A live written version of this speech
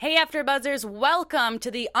AfterBuzzers, welcome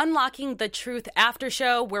to the Unlocking the Truth After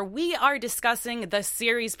Show, where we are discussing the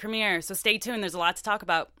series premiere. So stay tuned, there's a lot to talk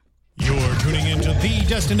about. You're tuning into the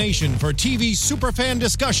destination for TV superfan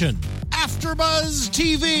discussion, AfterBuzz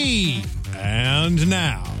TV. And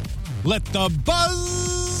now, let the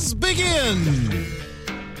buzz begin.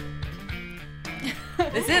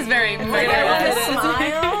 This is very I want to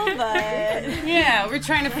smile, but yeah, we're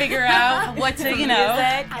trying to figure out what to,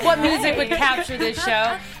 what music would capture this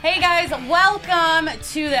show. Hey guys, welcome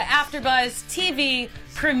to the AfterBuzz TV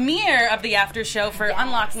premiere of the After Show for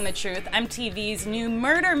Unlocking the Truth, MTV's new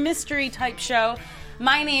murder mystery type show.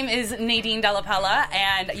 My name is Nadine Dellapella,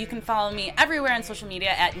 and you can follow me everywhere on social media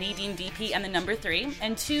at NadineDP and the number 3.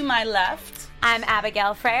 And to my left, I'm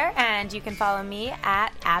Abigail Frere, and you can follow me at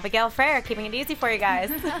Abigail Frere, keeping it easy for you guys.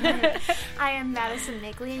 I am Madison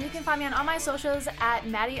Makeley, and you can find me on all my socials at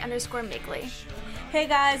Maddie_Makeley. Hey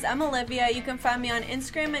guys, I'm Olivia. You can find me on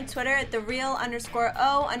Instagram and Twitter at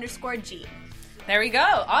 _O_G. There we go.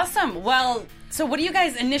 Awesome. Well, so what do you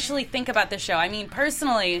guys initially think about this show? I mean,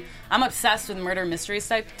 personally, I'm obsessed with murder mysteries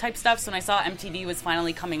type stuff, so when I saw MTV was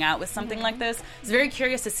finally coming out with something like this, I was very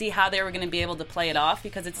curious to see how they were going to be able to play it off,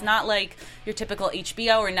 because it's not like your typical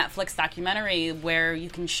HBO or Netflix documentary where you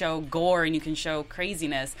can show gore and you can show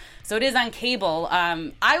craziness. So it is on cable.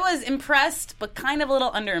 I was impressed, but kind of a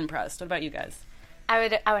little underimpressed. What about you guys? I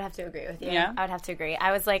would have to agree with you. Yeah? I would have to agree.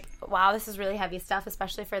 I was like, wow, this is really heavy stuff,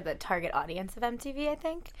 especially for the target audience of MTV, I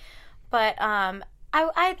think. But I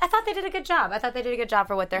thought they did a good job. I thought they did a good job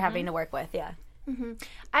for what they're having to work with, yeah. Mm-hmm.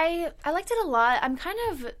 I liked it a lot. I'm kind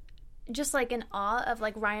of just, like, in awe of,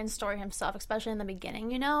 like, Ryan's story himself, especially in the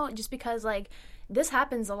beginning, just because, like, this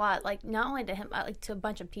happens a lot, like, not only to him, like, to a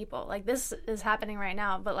bunch of people. Like, this is happening right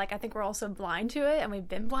now, but, like, I think we're also blind to it, and we've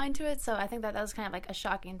been blind to it, so I think that was kind of, like, a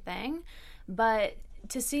shocking thing. But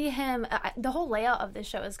to see him, the whole layout of this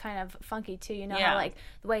show is kind of funky, too, how, like,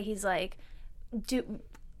 the way he's, like,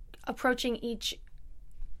 approaching each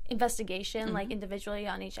investigation, like, individually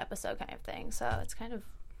on each episode kind of thing. So it's kind of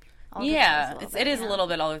all it is a little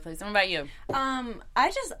bit all over the place. What about you?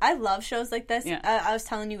 I love shows like this. Yeah. I was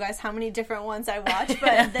telling you guys how many different ones I watch,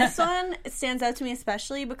 but this one stands out to me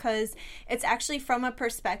especially because it's actually from a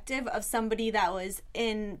perspective of somebody that was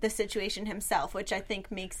in the situation himself, which I think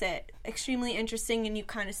makes it extremely interesting, and you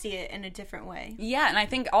kind of see it in a different way. Yeah, and I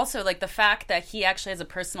think also, like, the fact that he actually has a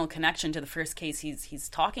personal connection to the first case he's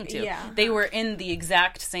talking to. Yeah. They were in the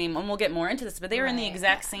exact same, and we'll get more into this, but they were in the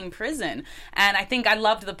exact same prison. And I think I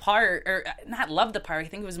loved the part, or not loved the part, I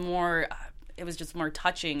think it was more... it was just more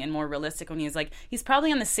touching and more realistic when he was like, he's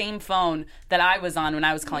probably on the same phone that I was on when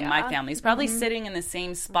I was calling my family. He's probably sitting in the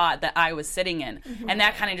same spot that I was sitting in. And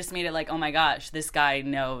that kind of just made it like, oh my gosh, this guy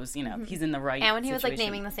knows, he's in the right And when he situation. was like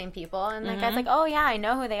naming the same people, and the guy's like, oh yeah, I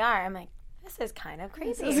know who they are. I'm like, this is kind of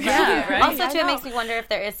crazy. Yeah, right? Also, too, it makes me wonder if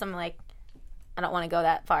there is some, like, I don't want to go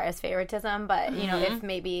that far as favoritism, but, if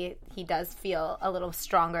maybe he does feel a little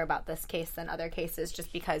stronger about this case than other cases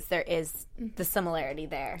just because there is the similarity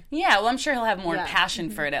there. Yeah, well, I'm sure he'll have more passion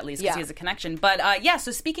for it, at least, because he has a connection. But,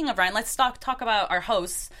 so speaking of Ryan, let's talk about our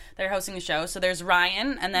hosts that are hosting the show. So there's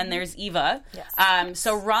Ryan, and then there's Eva. Yes.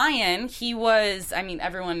 So Ryan, he was,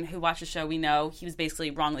 everyone who watched the show, we know, he was basically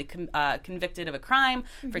wrongly convicted of a crime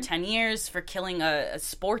for 10 years for killing a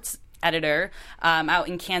sports editor out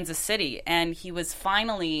in Kansas City, and he was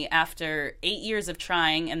finally, after 8 years of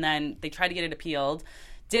trying, and then they tried to get it appealed,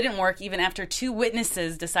 didn't work even after 2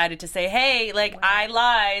 witnesses decided to say, hey, like, I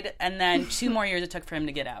lied, and then 2 more years it took for him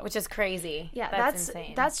to get out. Which is crazy. Yeah, that's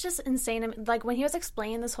insane. That's just insane. Like, when he was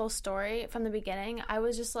explaining this whole story from the beginning, I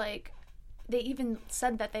was just like, they even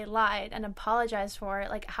said that they lied and apologized for it.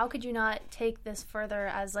 Like, how could you not take this further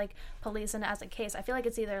as, like, police and as a case? I feel like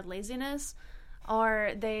it's either laziness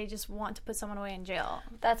or they just want to put someone away in jail.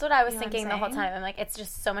 That's what I was thinking the whole time. I'm like, it's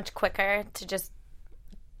just so much quicker to just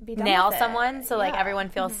nail someone so, like, everyone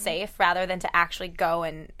feels safe rather than to actually go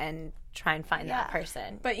and try and find that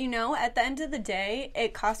person. But, at the end of the day,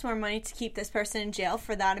 it costs more money to keep this person in jail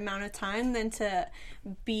for that amount of time than to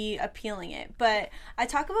be appealing it. But I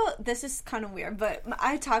talk about, this is kind of weird, but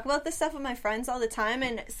I talk about this stuff with my friends all the time,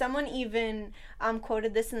 and someone even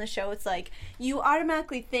quoted this in the show. It's like, you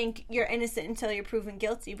automatically think you're innocent until you're proven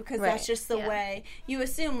guilty, because that's just the way you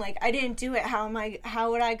assume, like, I didn't do it,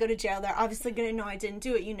 how would I go to jail? They're obviously going to know I didn't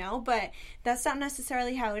do it, but that's not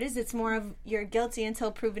necessarily how it is. It's more of you're guilty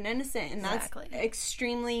until proven innocent, and that's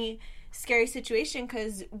extremely scary situation,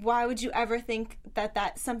 because why would you ever think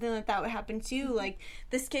that something like that would happen to you? Like,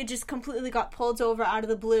 this kid just completely got pulled over out of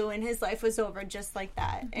the blue and his life was over just like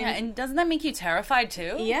that. And doesn't that make you terrified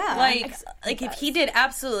too? Yeah. Like if he did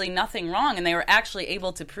absolutely nothing wrong and they were actually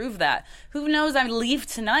able to prove that, who knows, I leave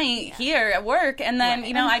tonight here at work and then,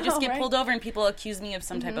 I just get pulled over and people accuse me of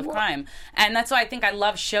some type of crime. And that's why I think I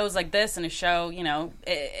love shows like this, and a show,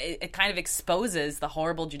 it kind of exposes the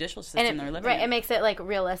horrible judicial system they're living in. It makes it, like,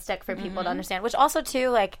 realistic for people to understand. Which also, too,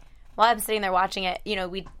 like, while I'm sitting there watching it,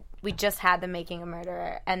 we just had The Making a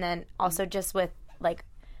Murderer, and then also just with, like,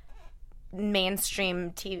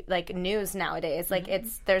 mainstream TV, like, news nowadays, like,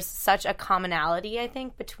 there's such a commonality, I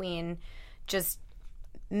think, between just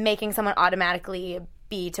making someone automatically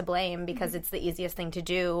be to blame because it's the easiest thing to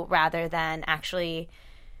do rather than actually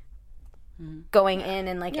going in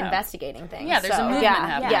and, like, investigating things. Yeah, there's a movement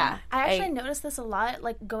happening. Yeah. I actually noticed this a lot,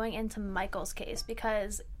 like, going into Michael's case,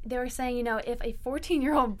 because they were saying, if a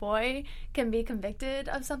 14-year-old boy can be convicted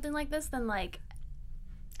of something like this, then, like,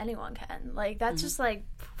 anyone can. Like, that's just, like...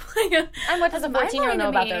 and what does a 14-year-old know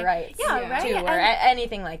about their rights? Yeah, right? Too, or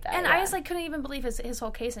anything like that. And I just, like, couldn't even believe his whole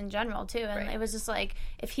case in general, too. And it was just, like,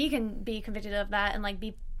 if he can be convicted of that and, like,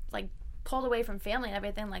 be, like, pulled away from family and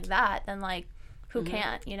everything like that, then, like, who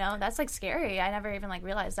can't, That's, like, scary. I never even, like,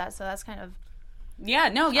 realized that, so that's kind of...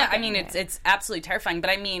 I mean, it's absolutely terrifying, but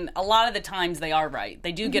I mean, a lot of the times they are right.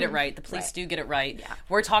 They do get it right. The police do get it right. Yeah.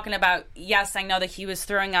 We're talking about, yes, I know that he was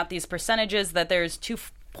throwing out these percentages that there's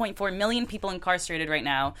 2.4 million people incarcerated right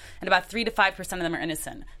now, and about 3 to 5% of them are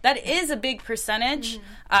innocent. That is a big percentage,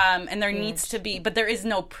 and there needs to be, but there is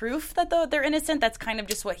no proof that they're innocent. That's kind of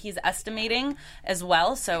just what he's estimating as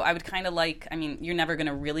well. So I would kind of you're never going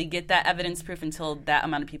to really get that evidence proof until that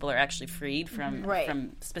amount of people are actually freed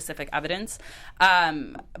from specific evidence.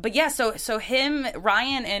 But yeah, so him,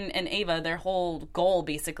 Ryan, and Ava, their whole goal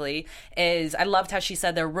basically is, I loved how she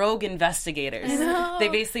said they're rogue investigators. They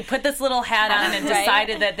basically put this little hat on and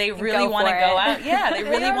decided that they really want to go out. Yeah, they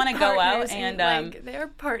really want to go out, and like, they're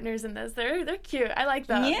partners in this. They're cute. I like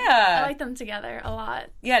them. Yeah, I like them together a lot.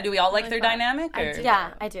 Yeah, do we all like their dynamic? Or?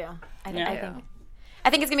 Yeah, I do. I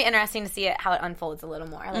think it's gonna be interesting to see how it unfolds a little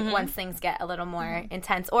more. Like once things get a little more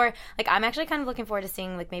intense, or like I'm actually kind of looking forward to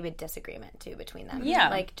seeing like maybe a disagreement too between them. Yeah,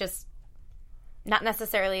 like just not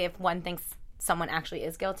necessarily if one thinks someone actually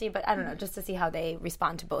is guilty, but I don't know, just to see how they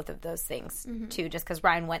respond to both of those things too. Just because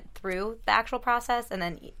Ryan went through the actual process, and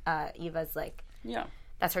then Eva's like,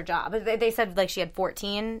 that's her job. They said like she had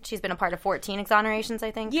 14. She's been a part of 14 exonerations,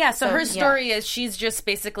 I think. Yeah. So her story is she's just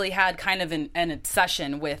basically had kind of an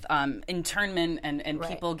obsession with internment and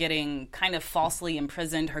people getting kind of falsely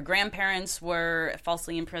imprisoned. Her grandparents were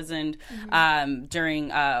falsely imprisoned during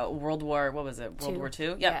World War. What was it? World War II.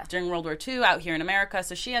 Yep. Yeah. During World War II out here in America.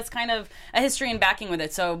 So she has kind of a history and backing with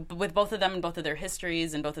it. So with both of them and both of their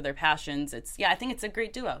histories and both of their passions, I think it's a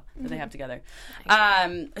great duo that they have together.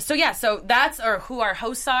 So that's who our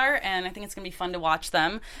hosts are, and I think it's going to be fun to watch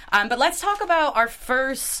them. But let's talk about our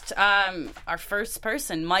first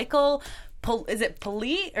person, Michael. Is it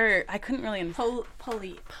Polite, or I couldn't really understand.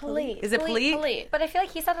 Polite. Is it Polite? But I feel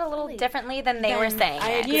like he said it a little differently than they were saying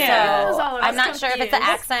it. Yeah. So I'm not sure if it's an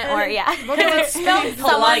accent or It's spelled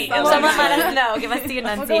polite. Someone let us know. Give us the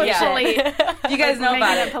enunciation. You guys know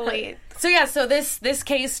about it. Polite. So this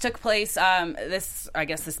case took place.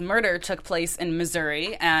 This murder took place in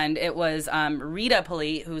Missouri, and it was Rita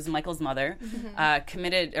Polite, who's Michael's mother,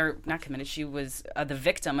 She was the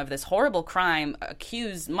victim of this horrible crime.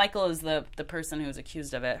 Michael is the person who was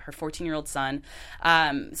accused of it. Her 14-year-old son.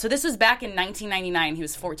 So this was back in 1999. He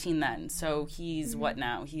was 14 then. So he's what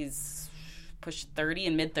now? He's pushed 30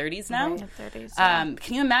 and mid-30s now. Mid-30s. Yeah.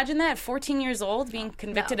 Can you imagine that? 14 years old, being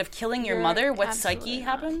convicted of killing your mother? What psyche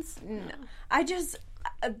happens? No.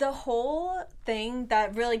 The whole thing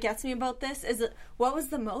that really gets me about this is, what was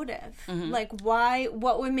the motive? Like, why?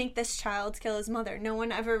 What would make this child kill his mother? No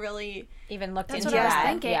one ever really even looked into that. That's what I was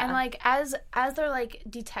thinking. Yeah. And like, as they're like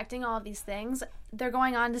detecting all of these things, they're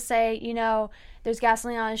going on to say, there's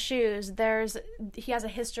gasoline on his shoes. He has a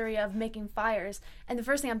history of making fires. And the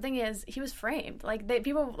first thing I'm thinking is, he was framed. Like,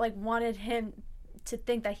 people like wanted him to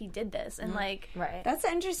think that he did this, and like, right. That's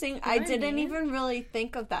interesting. I didn't even really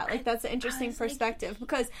think of that. Like, that's an interesting perspective,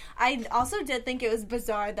 because I also did think it was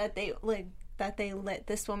bizarre that they lit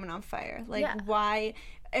this woman on fire. Like, why?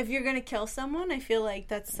 If you're gonna kill someone, I feel like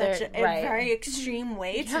that's such a very extreme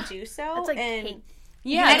way to do so. It's like hate.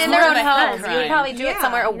 Yeah, and in their own homes. You would probably do it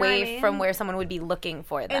somewhere away from where someone would be looking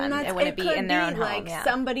for them. It wouldn't be in their own home. Like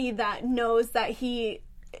somebody that knows that he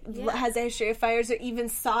has a history of fires, or even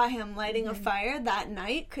saw him lighting a fire that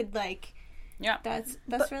night, could like Yeah.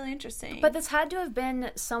 That's really interesting. But this had to have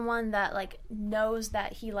been someone that, like, knows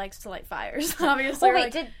that he likes to light fires, obviously. Well,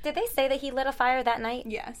 wait, did they say that he lit a fire that night?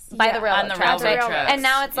 Yes. By the railroad on the tracks. railroad tracks. And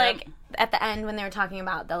now it's like, at the end when they were talking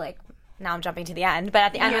about the, like, now I'm jumping to the end, but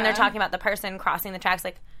at the end when they're talking about the person crossing the tracks,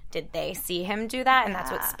 like, did they see him do that? And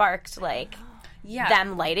that's what sparked, like,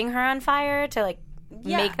 them lighting her on fire to, like,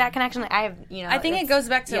 make that connection. Like, I think it goes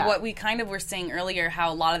back to what we kind of were saying earlier, how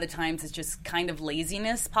a lot of the times it's just kind of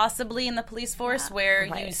laziness possibly in the police force, where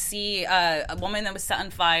you see a woman that was set on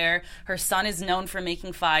fire, her son is known for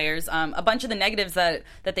making fires. A bunch of the negatives that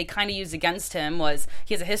they kind of used against him was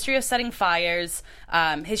he has a history of setting fires,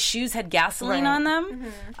 his shoes had gasoline on them,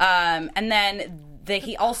 and then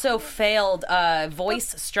he also failed a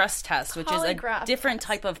voice stress test, which is a different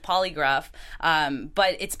type of polygraph.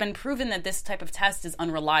 But it's been proven that this type of test is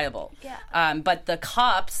unreliable. Yeah. But the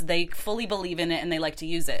cops, they fully believe in it and they like to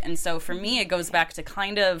use it. And so for me, it goes back to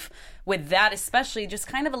kind of, with that especially, just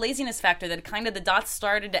kind of a laziness factor that kind of the dots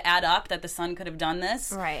started to add up that the son could have done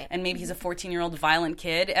this. Right. And maybe he's a 14-year-old violent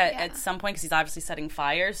kid at some point because he's obviously setting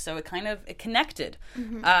fires. So it connected.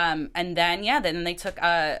 And then they took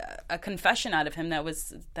a confession out of him that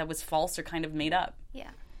was false or kind of made up. Yeah.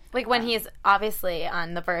 Like, when he's obviously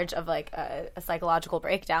on the verge of, like, a psychological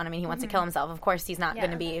breakdown. I mean, he wants to kill himself. Of course, he's not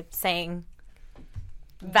going to be saying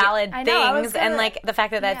valid things. And, like, the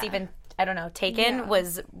fact that that's even, I don't know, taken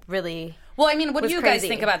was really... Well, I mean, what do you crazy. guys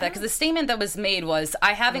think about that? Because the statement that was made was,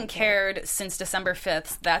 I haven't cared since December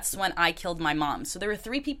 5th. That's when I killed my mom. So there were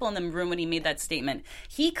 3 people in the room when he made that statement.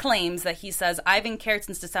 He claims that he says, I haven't cared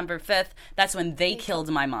since December 5th. That's when they killed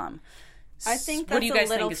my mom. I think that's a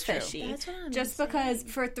little fishy. Just because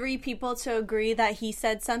for 3 people to agree that he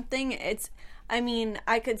said something, I mean,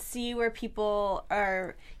 I could see where people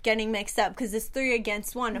are getting mixed up because it's 3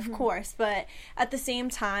 against 1, of course. But at the same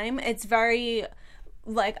time, it's very...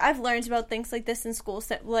 Like, I've learned about things like this in school.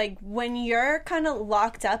 So, like, when you're kind of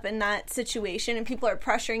locked up in that situation and people are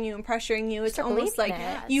pressuring you, it's almost like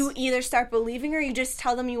you either start believing or you just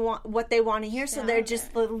tell them you want what they want to hear, so they're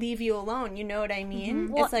just leave you alone. You know what I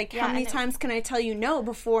mean? Well, it's like, how many times can I tell you no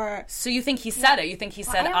before? So you think he said it? You think he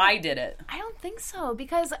said, I did it? I don't think so,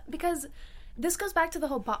 because this goes back to the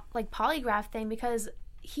whole polygraph thing, because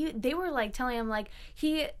they were, like, telling him, like,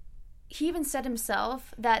 he even said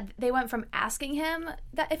himself that they went from asking him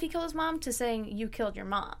that if he killed his mom to saying, you killed your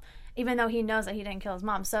mom, even though he knows that he didn't kill his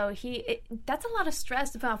mom. So that's a lot of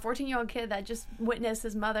stress to put on a 14-year-old kid that just witnessed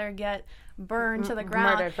his mother get burned to the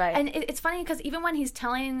ground. Murdered, right. And it's funny because even when he's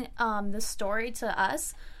telling the story to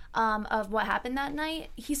us of what happened that night,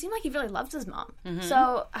 he seemed like he really loved his mom.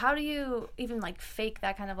 So how do you even, like, fake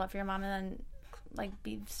that kind of love for your mom and then, like,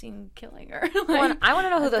 be seen killing her? Like, well, I want to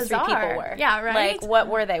know who those 3 people were. Yeah, right. Like, what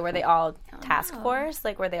were they? Were they all task force?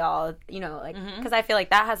 Like, were they all, like, because I feel like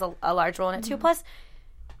that has a large role in it too. Plus,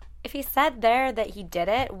 if he said there that he did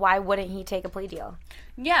it, why wouldn't he take a plea deal?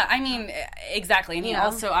 Yeah, I mean, exactly. And he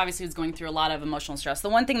also obviously was going through a lot of emotional stress. The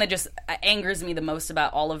one thing that just angers me the most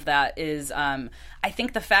about all of that is I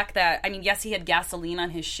think the fact that, I mean, yes, he had gasoline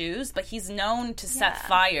on his shoes, but he's known to set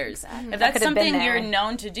fires. Exactly. If that's something you're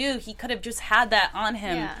known to do, he could have just had that on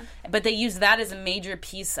him. Yeah. But they used that as a major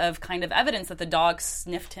piece of kind of evidence that the dog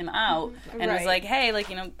sniffed him out and was like, hey, like,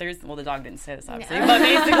 the dog didn't say this, obviously, but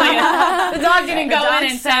basically, the dog didn't go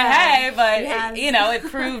in and say, hey, but, it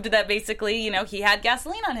proved that basically, he had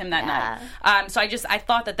gasoline on him that night. So I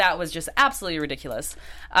thought that was just absolutely ridiculous.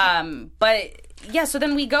 But yeah, so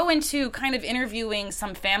then we go into kind of interviewing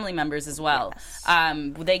some family members as well.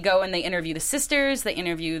 Yes. They go and they interview the sisters, they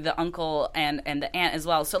interview the uncle and the aunt as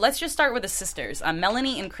well. So let's just start with the sisters,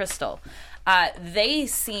 Melanie and Crystal. They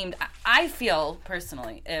seemed, I feel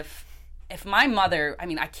personally, if my mother, I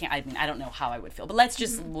don't know how I would feel, but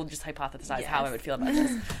we'll just hypothesize how I would feel about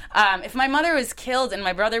this. If my mother was killed and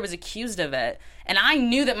my brother was accused of it, and I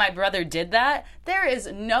knew that my brother did that, there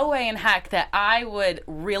is no way in heck that I would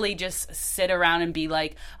really just sit around and be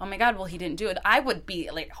like, oh my God, well, he didn't do it. I would be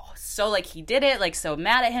like, so like he did it, like so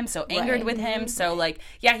mad at him, so angered with him, so like,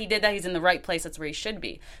 yeah, he did that, he's in the right place, that's where he should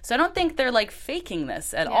be. So I don't think they're like faking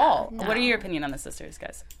this at all. No. What are your opinion on the sisters,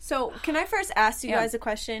 guys? So can I first ask you guys a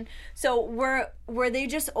question? So were they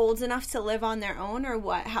just old enough to live on their own, or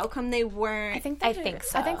what? How come they weren't? I think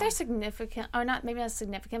so. I think they're significant, or not, maybe not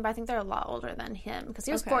significant, but I think they're a lot older than him, because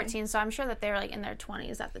he was 14, so I'm sure that they were like in their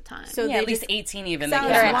 20s at the time. So at least 18 even. They're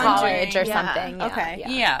at college or something. Yeah. Okay.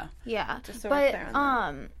 Yeah. So but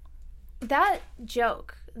that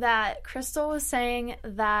joke that Crystal was saying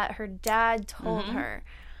that her dad told her,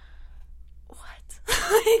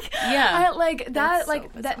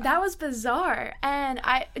 that was bizarre. And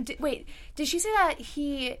did she say that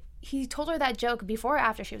he told her that joke before or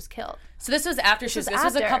after she was killed? So this was after this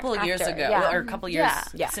was a couple of years ago, or a couple years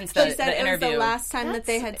since the interview. It was the last time that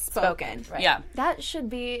they had spoken. Right. Yeah, that should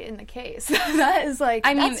be in the case. That is like,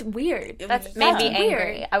 that's weird. That made me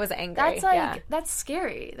angry. I was angry. That's like that's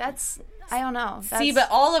scary. That's I don't know. See, but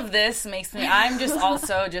all of this makes me. I'm just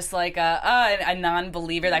also just like a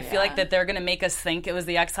non-believer. I feel like that they're gonna make us think it was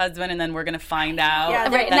the ex-husband, and then we're gonna find out. Yeah,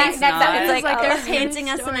 that next not. It's like they're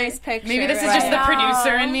painting us a nice picture. Maybe this is just the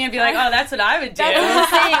producer in me and be like, oh, that's what I would do.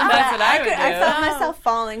 That's what I would do. I felt myself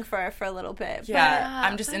falling for her for a little bit. Yeah,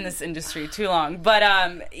 I'm just in this industry too long. But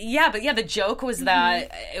the joke was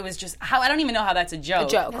that it was just how I don't even know how that's a joke.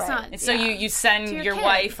 A joke, That's right? not, So you send your kid.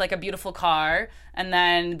 wife like a beautiful car, and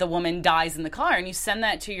then the woman dies in the car, and you send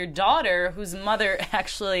that to your daughter, whose mother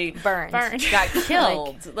actually Burned. got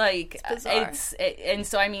killed. It's and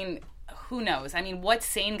so I mean, who knows? I mean, what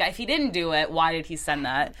sane guy? If he didn't do it, why did he send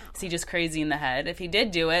that? Is he just crazy in the head? If he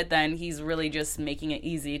did do it, then he's really just making it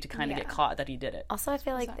easy to kind of get caught that he did it. Also, I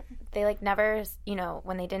feel like they like never,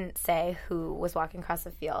 when they didn't say who was walking across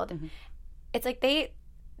the field, it's like they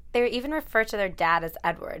even refer to their dad as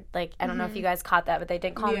Edward. Like, I don't know if you guys caught that, but they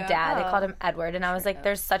didn't call him dad. They called him Edward. And I was like,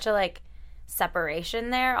 there's such a, like, separation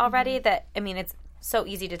there already that, I mean, it's so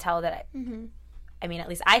easy to tell that, I mean, at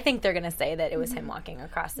least I think they're going to say that it was him walking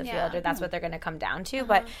across the field, or that's what they're going to come down to.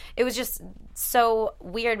 But it was just so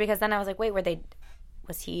weird because then I was like, wait,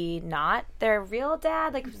 was he not their real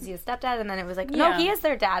dad? Like, was he a stepdad? And then it was like, no, he is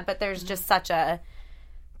their dad. But there's just such a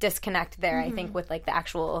disconnect there, I think, with, like, the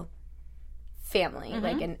actual family,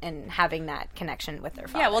 like, and having that connection with their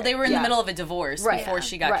father. Yeah, well, they were in the middle of a divorce before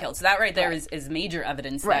she got killed. So that right there is major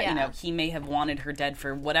evidence that, he may have wanted her dead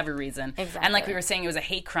for whatever reason. Exactly. And like we were saying, it was a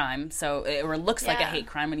hate crime, so it looks like a hate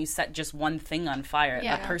crime when you set just one thing on fire,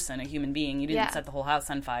 a person, a human being. You didn't set the whole house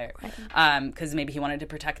on fire. Because maybe he wanted to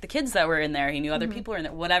protect the kids that were in there. He knew other people were in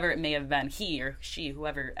there. Whatever it may have been, he or she,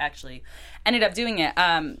 whoever actually ended up doing it.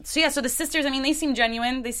 So the sisters, I mean, they seem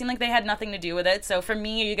genuine. They seem like they had nothing to do with it. So for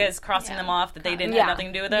me, are you guys crossing them off that they didn't have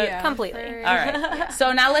nothing to do with it? Yeah. Completely. All right.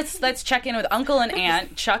 So now let's check in with Uncle and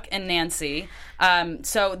Aunt, Chuck and Nancy.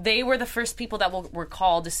 So they were the first people that were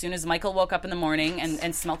called as soon as Michael woke up in the morning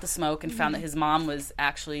and smelt the smoke and found that his mom was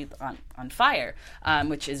actually on fire,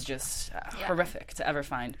 which is just horrific to ever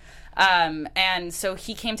find. And so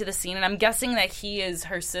he came to the scene, and I'm guessing that he is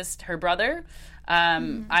her brother.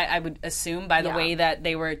 I would assume by the way that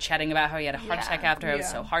they were chatting about how he had a heart attack after it was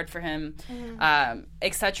so hard for him,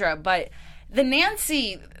 etc. But the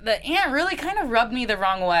aunt really kind of rubbed me the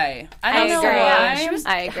wrong way. I don't know why. She was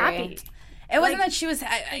I agree. happy. It wasn't that she was...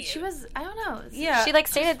 she was, I don't know. Yeah. She, like,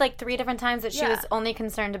 stated, like, 3 different times that she was only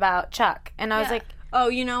concerned about Chuck. And I was like... Oh,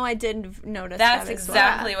 I did notice that's that as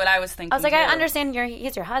exactly what I was thinking, I was like, too. I understand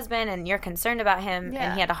he's your husband and you're concerned about him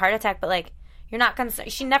and he had a heart attack, but, like, you're not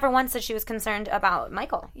concerned. She never once said she was concerned about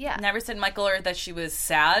Michael. Yeah. Never said Michael or that she was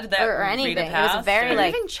sad that or anything. Rita passed. It was very,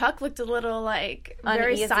 like... Even Chuck looked a little, like,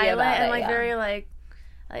 very uneasy silent about and, it, like, very, like,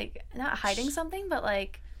 not hiding something, but,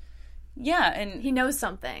 like... Yeah, and... He knows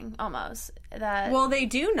something, almost. That. Well, they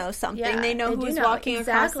do know something. Yeah, they know who's walking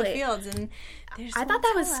across the fields, and I thought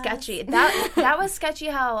that was sketchy. That was sketchy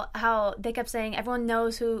how they kept saying everyone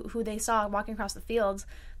knows who they saw walking across the fields,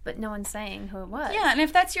 but no one's saying who it was. Yeah, and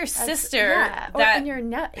if that's your sister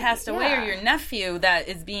that passed away or your nephew that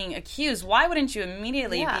is being accused, why wouldn't you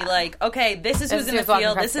immediately be like, okay, this is who's in the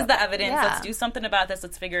field, this is the evidence, let's do something about this,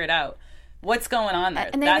 let's figure it out. What's going on there?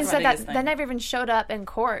 And they even said that never even showed up in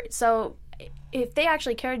court. So if they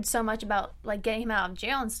actually cared so much about, like, getting him out of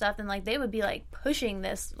jail and stuff, then, like, they would be, like, pushing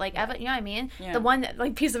this, like, you know what I mean? Yeah. The one,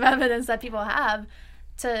 like, piece of evidence that people have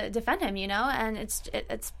to defend him, and it's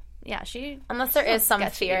she... Unless there is some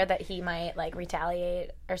fear that he might, like,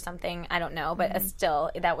 retaliate or something, I don't know, but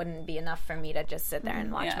still, that wouldn't be enough for me to just sit there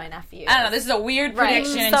and watch my nephew. I don't know, this is a weird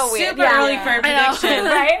prediction, so weird. super early for a prediction,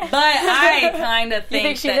 right? But I kind of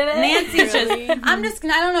think she that did it? Nancy's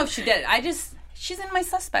I don't know if she did it, she's in my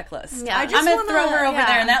suspect list. Yeah. I'm gonna throw her over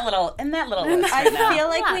there in that little list. I feel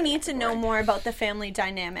like we need to know more about the family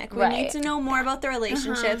dynamic. We need to know more about the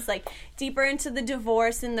relationships, like deeper into the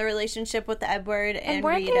divorce and the relationship with Edward and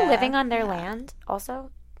weren't Rita. they living on their land also?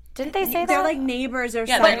 Didn't they say that? They're like neighbors or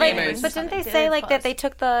they're something. neighbors. But didn't they say like that they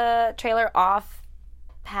took the trailer off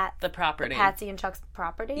the property, Patsy and Chuck's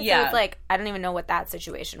property? Yeah, so it's like I don't even know what that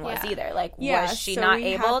situation was either. Like, was she so not we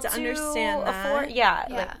able have to understand afford? that. Yeah,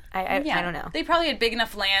 yeah. like, I don't know. They probably had big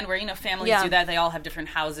enough land where, families do that. They all have different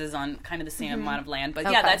houses on kind of the same amount of land. But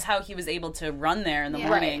that's how he was able to run there in the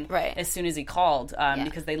morning as soon as he called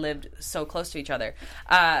because they lived so close to each other.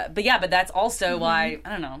 But that's also why, I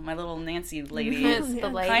don't know, my little Nancy lady is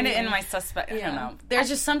kind of in my suspect. I don't know. There's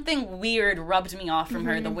just something weird rubbed me off from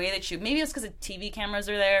her. The way that maybe it was because the TV cameras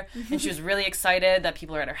are there and she was really excited that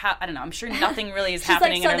people are at her house. I don't know. I'm sure nothing really is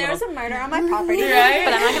happening. Like, so there's a murder on my property, right?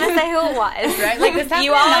 But I'm not going to say who it was. Right? Like, this happened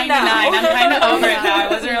in 99. I'm kind of over it now. I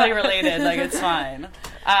wasn't really related. Like, it's fine.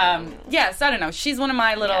 So I don't know. She's one of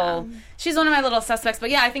my little suspects.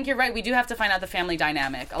 But I think you're right. We do have to find out the family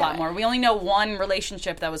dynamic a lot more. We only know one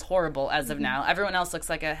relationship that was horrible as of now. Everyone else looks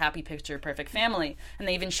like a happy picture perfect family. And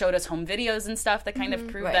they even showed us home videos and stuff that kind of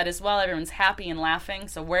prove that as well. Everyone's happy and laughing.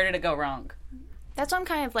 So where did it go wrong? That's what I'm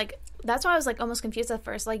kind of like, that's why I was like almost confused at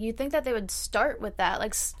first. Like, you'd think that they would start with that,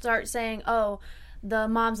 like start saying, oh, the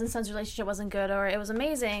mom's and son's relationship wasn't good or it was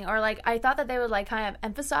amazing, or like I thought that they would like kind of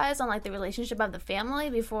emphasize on like the relationship of the family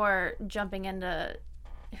before jumping into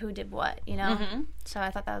who did what, So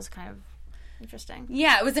I thought that was kind of interesting.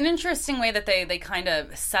 Yeah, it was an interesting way that they kind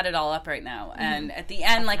of set it all up right now. And at the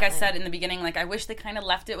end, like I said in the beginning, like I wish they kind of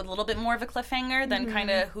left it with a little bit more of a cliffhanger than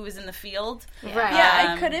kind of who was in the field. Yeah. Right.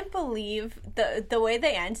 Yeah, I couldn't believe the way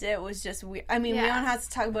they ended it was just weird. I mean, we don't have to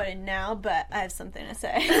talk about it now, but I have something to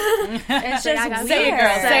say. It's just weird. Say it,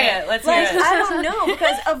 girl. Say it. Let's hear it. I don't know,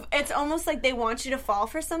 because it's almost like they want you to fall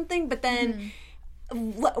for something, but then...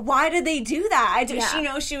 Why did they do that?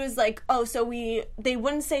 She was like, oh, so they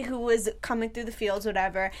wouldn't say who was coming through the fields,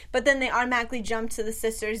 whatever, but then they automatically jumped to the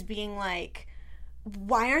sisters being like,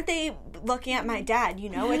 why aren't they looking at my dad?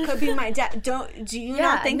 It could be my dad. Do you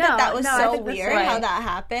not think that was so weird how that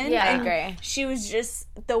happened? Yeah, I agree. She was just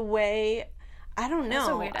the way... I don't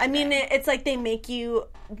know. I mean, it's like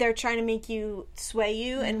they're trying to make you sway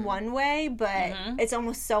you in one way, but it's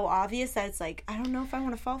almost so obvious that it's like, I don't know if I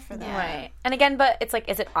want to fall for that. Right. And again, but it's like,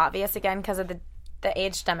 is it obvious again because of the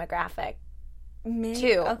age demographic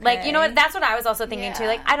too? Okay. Like, you know what? That's what I was also thinking too.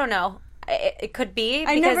 Like, I don't know. It could be.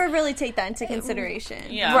 I never really take that into consideration.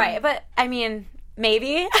 Yeah. Right. But I mean...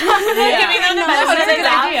 Maybe. I'm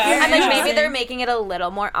like, maybe they're making it a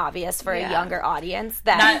little more obvious for a younger audience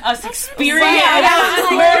that not us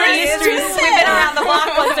experienced murder mysteries. We've been around the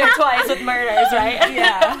block once or twice with murders, right?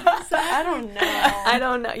 Yeah. So I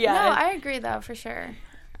don't know. Yeah. No, I agree though, for sure.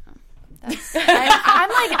 I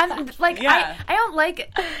don't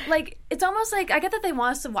like it's almost like I get that they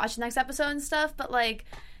want us to watch the next episode and stuff, but like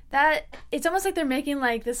that it's almost like they're making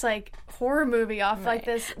like this like horror movie off like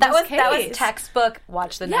this. That was textbook.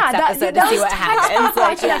 Watch the next episode to see what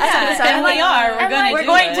happens. And we are. We're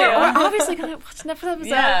going to. We're obviously going to watch the next episode.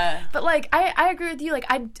 Yeah. But like I agree with you. Like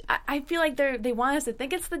I feel like they want us to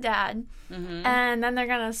think it's the dad, and then they're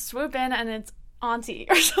gonna swoop in and it's auntie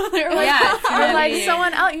or something, or like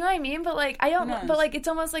someone else. You know what I mean? But like I don't. No. But like it's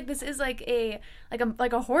almost like this is like a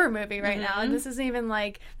horror movie right now, and this isn't even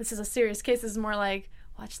like this is a serious case. This is more like.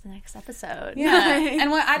 Watch the next episode. Yeah.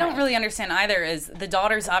 And what I don't really understand either is the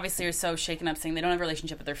daughters obviously are so shaken up saying they don't have a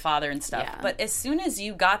relationship with their father and stuff. Yeah. But as soon as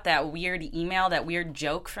you got that weird email, that weird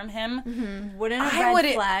joke from him, wouldn't a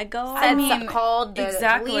red flag go? I mean, called the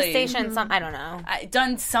police station, I don't know.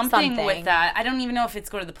 Done something with that. I don't even know if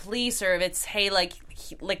it's go to the police or if it's, hey, like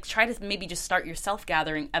try to maybe just start yourself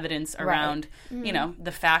gathering evidence around,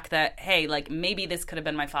 the fact that, hey, like maybe this could have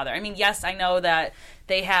been my father. I mean, yes, I know that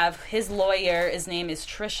they have his lawyer, his name is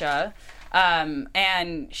Trisha,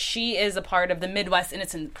 and she is a part of the Midwest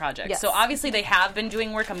Innocent Project. Yes. So obviously they have been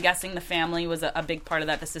doing work. I'm guessing the family was a big part of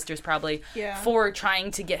that, the sisters probably, for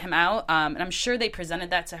trying to get him out. And I'm sure they presented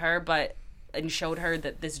that to her, and showed her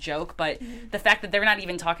this joke. But the fact that they're not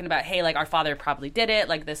even talking about, hey, like our father probably did it,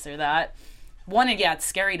 like this or that. One, it's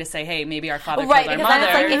scary to say, hey, maybe our father killed our mother.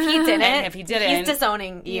 Like, if he didn't, he's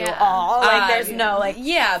disowning you all. Like, there's no, like...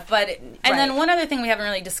 Yeah, but... And then one other thing we haven't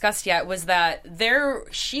really discussed yet was that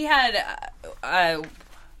she had...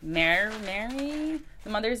 Mary? The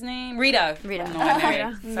mother's name? Rita.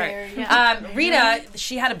 Sorry. Rita,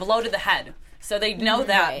 she had a blow to the head. So they know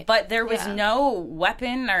that, but there was no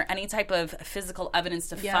weapon or any type of physical evidence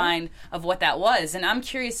to find of what that was. And I'm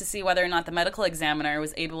curious to see whether or not the medical examiner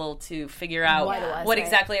was able to figure out what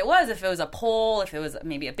exactly it was. If it was a pole, if it was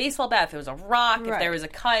maybe a baseball bat, if it was a rock, if there was a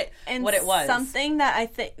cut, and what it was. Something that I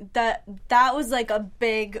think that was like a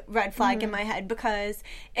big red flag in my head, because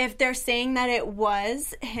if they're saying that it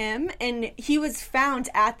was him and he was found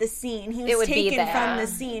at the scene, he was taken from the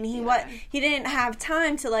scene. He didn't have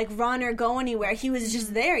time to like run or go anywhere. He was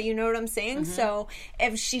just there, you know what I'm saying? So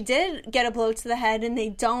if she did get a blow to the head and they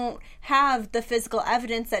don't have the physical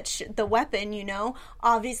evidence that the weapon,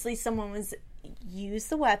 obviously someone was used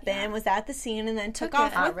the weapon, was at the scene, and then took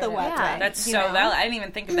off with the weapon. Yeah. That's so valid. I didn't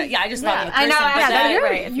even think of that. Yeah, I just thought of the person. I know.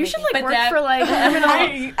 But You should like work for like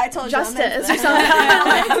I told justice you or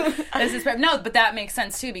something. this is no, but that makes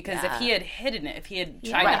sense too, because if he had hidden it, if he had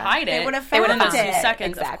tried to hide it, they would have within found those few it.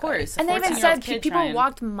 seconds, of course. And they even said people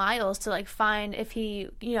walked miles to like find if he,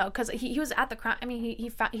 because he was at the crime. I mean,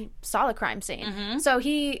 he saw the crime scene, so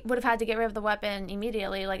he would have had to get rid of the weapon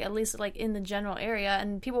immediately, like at least like in the general area.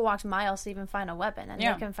 And people walked miles to even find a weapon, and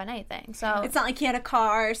they couldn't find anything. So it's not like he had a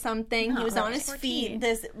car or something. He was on his feet.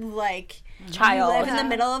 This like child live in the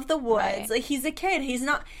middle of the woods. Like he's a kid. He's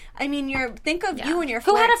not. I mean, think of you and your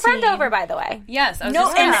who had a friend 14. over, by the way. Yes, I was No,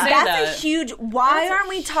 just gonna and say that's that. a huge. Why aren't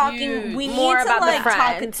we talking? We More need to about the like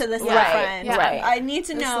talk friend. to this Right, friend. right. I need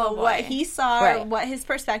to know what he saw, what his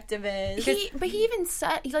perspective is. But he even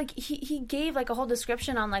said he gave like a whole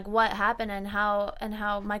description on like what happened and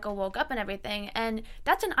how Michael woke up and everything, and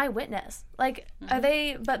that's an eyewitness. Like are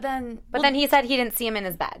they? But then he said he didn't see him in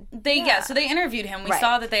his bed. So they interviewed him. We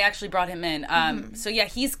saw that they actually brought him in. So yeah,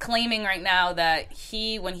 he's claiming right now that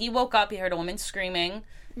when he woke up, he heard a woman screaming,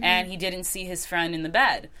 and he didn't see his friend in the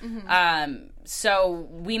bed. So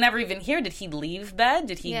we never even hear, did he leave bed?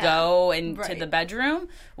 Did he go into the bedroom?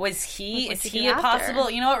 Is he a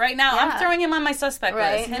possible, you know what, right now I'm throwing him on my suspect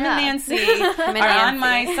list. Him and Nancy are on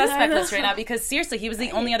my suspect list right now, because seriously, he was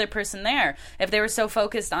the only other person there. If they were so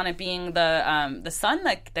focused on it being the son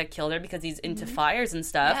that killed her because he's into fires and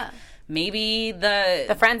stuff, maybe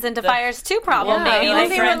the friends into fires too. Problem. Maybe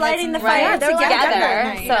they were lighting the fire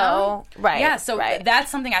together. So so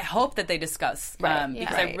that's something I hope that they discuss.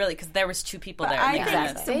 Because there was two people there.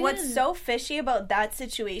 What's so fishy about that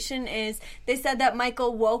situation is they said that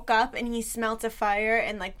Michael woke up and he smelt a fire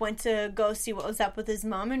and like went to go see what was up with his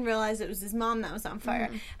mom and realized it was his mom that was on fire.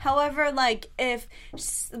 However, like if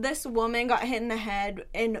this woman got hit in the head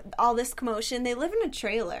and all this commotion, they live in a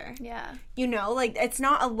trailer. Yeah. You know, like it's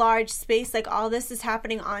not a large space. Like all this is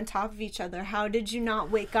happening on top of each other. How did you not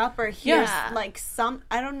wake up or hear like some?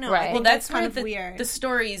 I don't know. I think that's kind of weird. The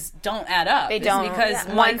stories don't add up. They don't, because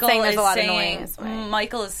Michael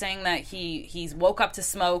is saying that he woke up to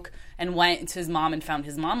smoke and went to his mom and found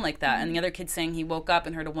his mom like that, and the other kid's saying he woke up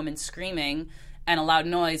and heard a woman screaming and a loud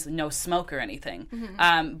noise, no smoke or anything.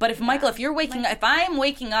 But if Michael, if I'm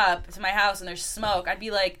waking up to my house and there's smoke, I'd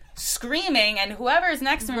be like screaming, and whoever's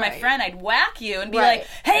next to me, my friend, I'd whack you and be like,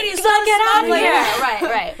 "Hey, do you smell get out of smoke?"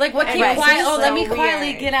 here? Right. Like, what? Let me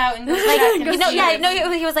quietly get out and go check.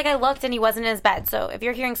 He was like, I looked and he wasn't in his bed. So if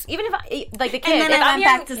you're hearing, even if like the kid, and then I went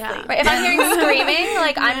back to sleep. If I'm hearing screaming,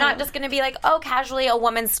 like I'm not just gonna be like, oh, casually a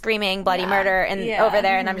woman screaming bloody murder and over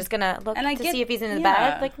there, and I'm just gonna look to see if he's in the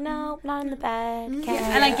bed. Like, no, not in the bed. Okay.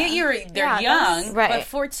 And I get they're young, but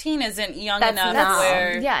 14 isn't young enough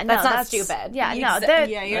where that's not stupid.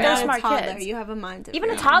 You're not smart toddler. Kids. You have a mind. Even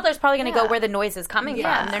a toddler's probably going to go where the noise is coming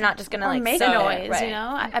from. They're not just going to like make a noise. You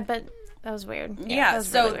know, I bet that was weird.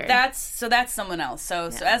 So that's someone else. So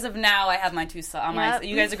as of now, I have my two.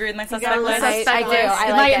 You guys agree with my suspect list? I do.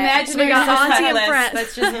 I my like imaginary suspect list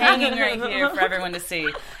that's just hanging right here for everyone to see.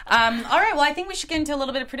 All right. Well, I think we should get into a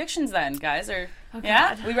little bit of predictions then, guys.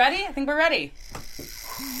 We ready? I think we're ready.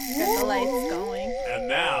 Got the lights going. And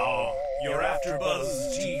now your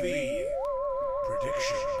AfterBuzz TV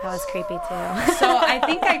prediction. That was creepy too. So I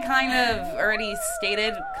think I kind of already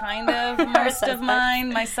stated most of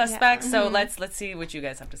my suspects. So let's see what you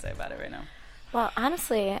guys have to say about it right now. Well,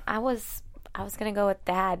 honestly, I was gonna go with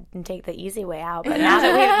Dad and take the easy way out, but now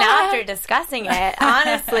after discussing it,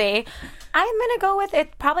 honestly, I'm gonna go with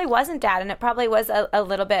it. Probably wasn't Dad, and it probably was a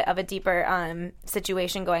little bit of a deeper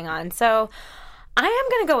situation going on. So I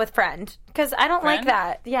am gonna go with friend because I don't like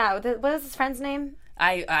that. Yeah, what is his friend's name?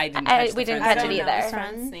 I didn't catch we didn't catch it either.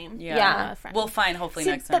 Friend's name. Yeah. We'll find hopefully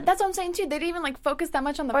next time. That's what I'm saying too. They didn't even like focus that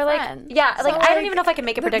much on the friend. I don't even know if I can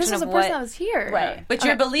make a prediction of what. This was a person that was here. Right. But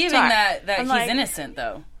you're believing that he's innocent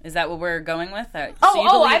though. Is that what we're going with? I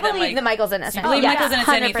believe that Michael's innocent. You believe Michael's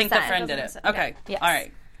innocent and you think the friend did it. Okay. Yes. All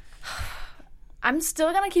right. I'm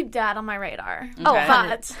still gonna keep Dad on my radar. Okay.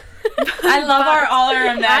 But I love all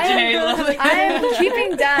our imaginary I'm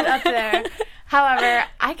keeping Dad up there. However,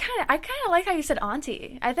 I kind of like how you said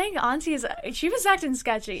Auntie. I think Auntie she was acting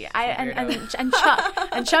sketchy.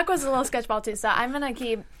 And Chuck was a little sketchball too. So I'm gonna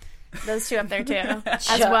keep those two up there too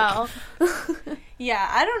as well. Yeah,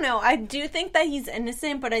 I don't know. I do think that he's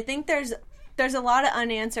innocent, but I think there's there's a lot of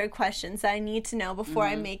unanswered questions that I need to know before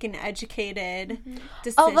I make an educated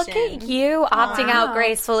decision. Oh, look at you opting out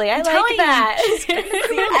gracefully. I like that.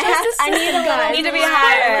 I need to be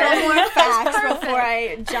higher. more facts before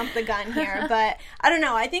I jump the gun here. But I don't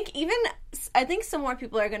know. I think some more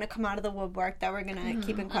people are going to come out of the woodwork that we're going to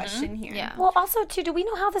keep in question here. Yeah. Well, also too, do we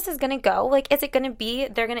know how this is going to go? Like, is it going to be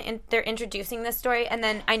they're introducing this story, and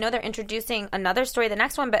then I know they're introducing another story, the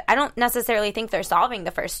next one, but I don't necessarily think they're solving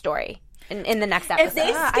the first story in the next episode. If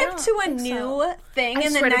they skip to a new thing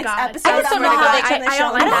in the next episode, I don't know how they can. I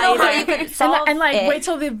don't know how you could solve and it. wait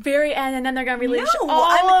till the very end, and then they're gonna release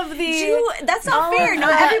all of the. That's not fair.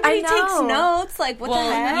 Not everybody takes notes. Like, what the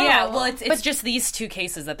hell? Yeah, well, it's just these two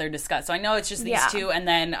cases that they're discussed. So I know it's just these two, and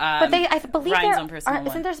then but I believe Ryan's own personal one.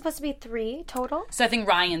 Isn't there supposed to be 3 total? So I think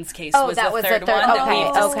Ryan's case was the third one that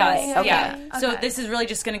we've discussed. Okay. Yeah. So this is really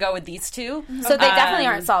just going to go with these two. So they definitely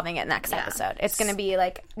aren't solving it next episode. It's going to be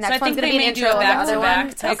like next one's going to be an intro.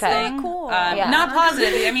 Back type thing. Cool. Not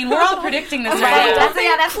positive. I mean, we're all predicting this right now.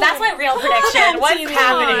 That's my real prediction. What's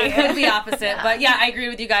happening? It could be opposite, but yeah, I agree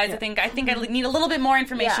with you guys. I think I need a little bit more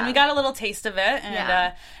information. We got a little taste of it,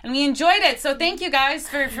 and we enjoyed it. So thank you guys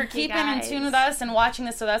for keeping in tune with us and watching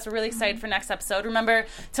this with us. We're really excited for next episode. Remember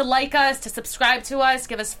to like us, to subscribe to us,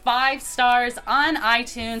 give us 5 stars on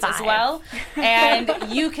iTunes as well, and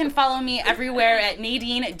you can follow me everywhere at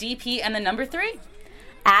Nadine DP and the number 3.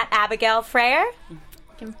 At Abigail Freyer. You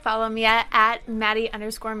can follow me at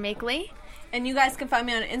Maddie_Makeley. And you guys can find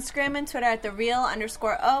me on Instagram and Twitter at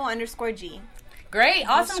 @thereal_O_G. Great.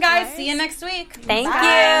 Awesome, guys. See you next week. Thank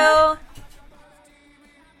you.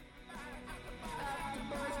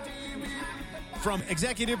 From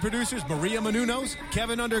executive producers Maria Menounos,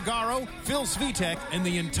 Kevin Undergaro, Phil Svitek, and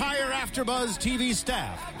the entire AfterBuzz TV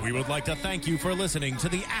staff, we would like to thank you for listening to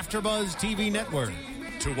the AfterBuzz TV network.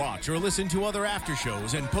 To watch or listen to other after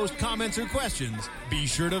shows and post comments or questions, be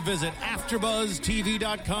sure to visit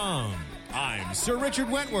AfterBuzzTV.com. I'm Sir Richard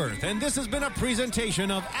Wentworth, and this has been a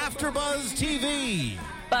presentation of AfterBuzz TV.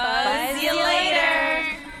 Buzz you later.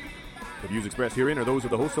 The views expressed herein are those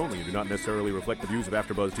of the hosts only and do not necessarily reflect the views of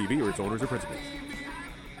AfterBuzz TV or its owners or principals.